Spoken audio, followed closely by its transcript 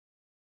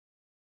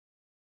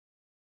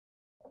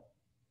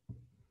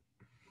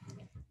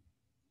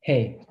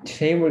Hey,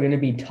 today we're going to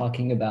be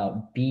talking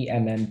about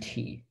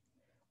BMMT,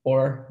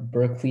 or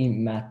Berkeley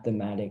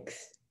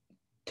Mathematics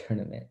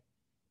Tournament.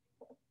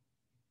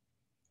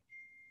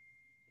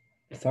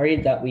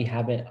 Sorry that we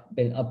haven't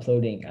been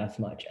uploading as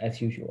much as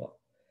usual,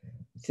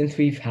 since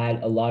we've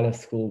had a lot of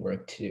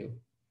schoolwork to do,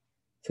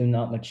 so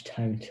not much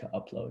time to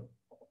upload.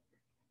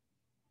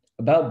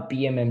 About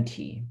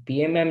BMMT.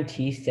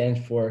 BMMT stands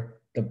for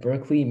the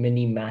Berkeley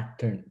Mini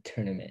Math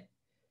Tournament.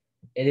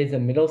 It is a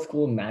middle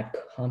school math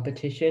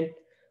competition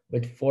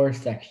with 4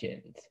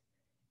 sections: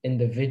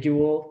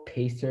 individual,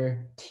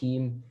 pacer,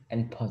 team,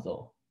 and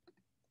puzzle.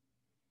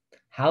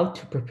 How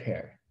to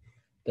prepare.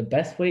 The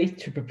best way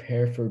to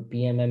prepare for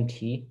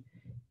BMMT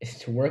is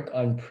to work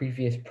on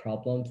previous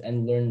problems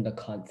and learn the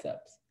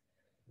concepts.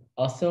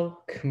 Also,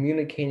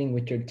 communicating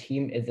with your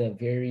team is a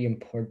very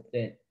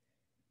important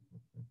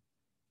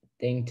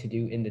thing to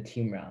do in the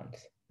team rounds.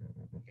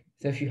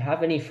 So if you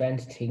have any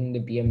friends taking the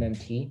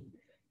BMMT, you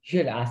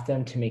should ask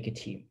them to make a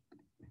team.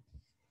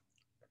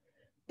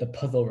 The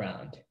puzzle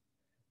round.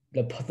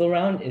 The puzzle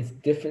round is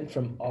different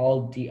from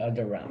all the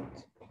other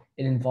rounds.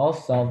 It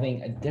involves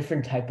solving a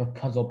different type of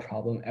puzzle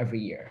problem every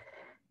year.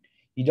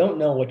 You don't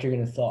know what you're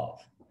going to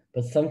solve,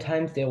 but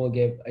sometimes they will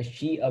give a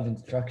sheet of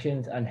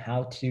instructions on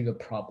how to do the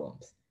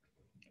problems.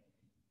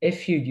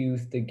 If you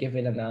use the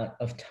given amount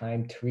of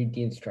time to read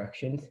the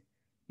instructions,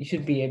 you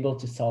should be able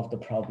to solve the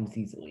problems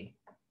easily.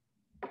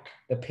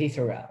 The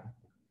pacer round.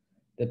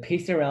 The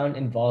pacer round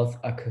involves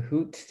a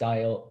Kahoot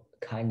style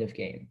kind of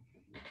game,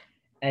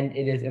 and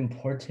it is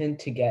important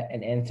to get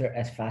an answer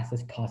as fast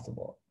as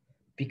possible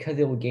because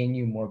it will gain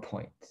you more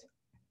points.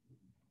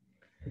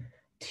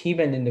 Team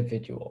and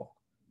individual.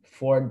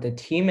 For the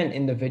team and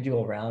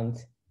individual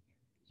rounds,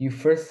 you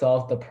first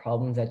solve the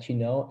problems that you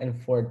know,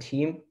 and for a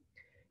team,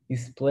 you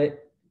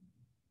split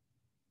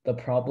the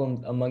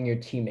problems among your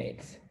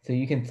teammates so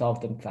you can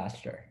solve them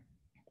faster.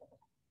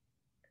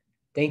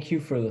 Thank you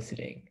for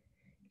listening.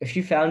 If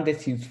you found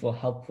this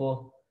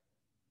helpful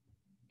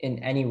in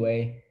any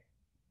way,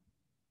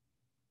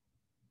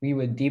 we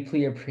would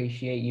deeply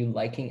appreciate you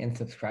liking and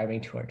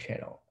subscribing to our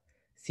channel.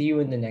 See you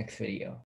in the next video.